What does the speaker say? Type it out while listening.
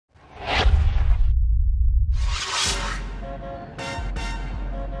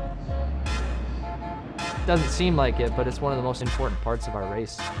Doesn't seem like it, but it's one of the most important parts of our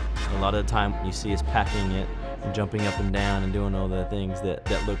race. A lot of the time you see us packing it and jumping up and down and doing all the things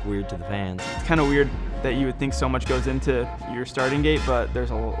that look weird to the fans. It's kind of weird that you would think so much goes into your starting gate, but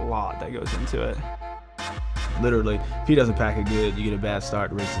there's a lot that goes into it. Literally, if he doesn't pack it good, you get a bad start,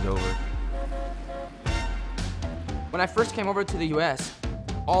 the race is over. When I first came over to the US,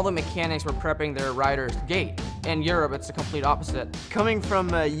 all the mechanics were prepping their riders' gate. In Europe, it's the complete opposite. Coming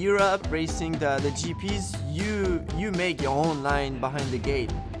from Europe, racing the GPs, you make your own line behind the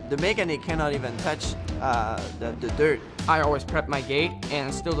gate. The mechanic cannot even touch the dirt. I always prep my gate,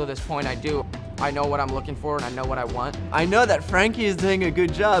 and still to this point I do. I know what I'm looking for and I know what I want. I know that Frankie is doing a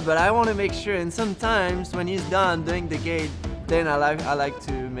good job, but I want to make sure, and sometimes when he's done doing the gate, then I like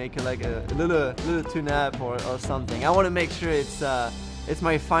to make a little tune-up or something. I want to make sure it's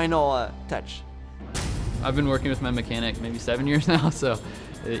my final touch. I've been working with my mechanic maybe 7 years now, so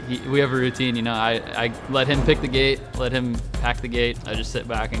we have a routine, you know. I let him pick the gate, let him pack the gate. I just sit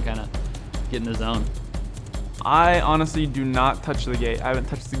back and kind of get in the zone. I honestly do not touch the gate. I haven't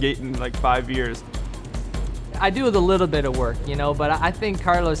touched the gate in like 5 years. I do with a little bit of work, you know, but I think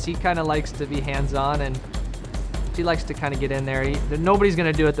Carlos, he kind of likes to be hands-on, and he likes to kind of get in there. Nobody's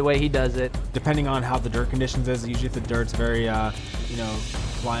going to do it the way he does it. Depending on how the dirt conditions is, usually if the dirt's very, you know,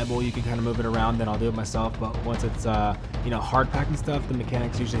 pliable, you can kind of move it around, then I'll do it myself. But once it's, you know, hard packing stuff, the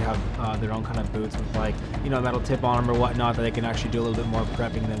mechanics usually have their own kind of boots with, like, you know, metal tip on them or whatnot, that they can actually do a little bit more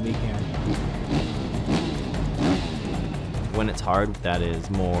prepping than we can. When it's hard, that is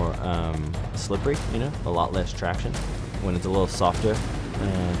more slippery, you know, a lot less traction. When it's a little softer,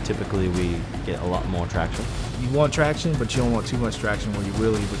 typically we get a lot more traction. You want traction, but you don't want too much traction where you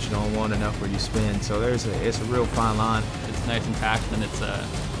wheelie, but you don't want enough where you spin. So it's a real fine line. It's nice and packed, and it's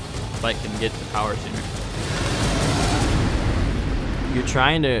bike can get the power sooner. You're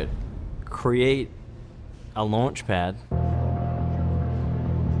trying to create a launch pad.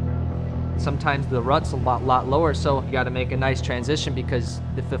 Sometimes the rut's a lot lower, so you got to make a nice transition, because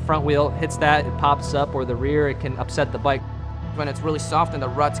if the front wheel hits that, it pops up, or the rear, it can upset the bike. When it's really soft and the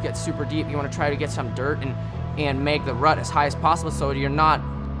ruts get super deep, you want to try to get some dirt and make the rut as high as possible so you're not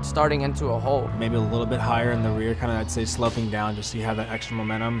starting into a hole. Maybe a little bit higher in the rear, kind of, I'd say, sloping down, just so you have that extra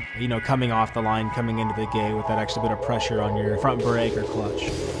momentum. You know, coming off the line, coming into the gate with that extra bit of pressure on your front brake or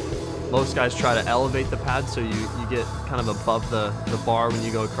clutch. Most guys try to elevate the pad so you get kind of above the bar when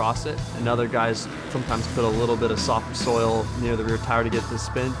you go across it. And other guys sometimes put a little bit of soft soil near the rear tire to get the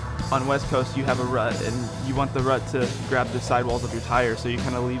spin. On West Coast, you have a rut, and you want the rut to grab the sidewalls of your tire, so you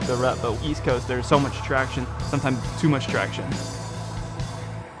kind of leave the rut. But East Coast, there's so much traction, sometimes too much traction.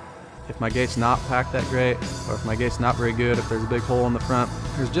 If my gate's not packed that great, or if my gate's not very good, if there's a big hole in the front,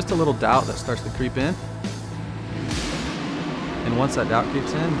 there's just a little doubt that starts to creep in. And once that doubt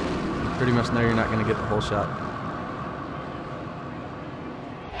creeps in, you pretty much know you're not going to get the whole shot.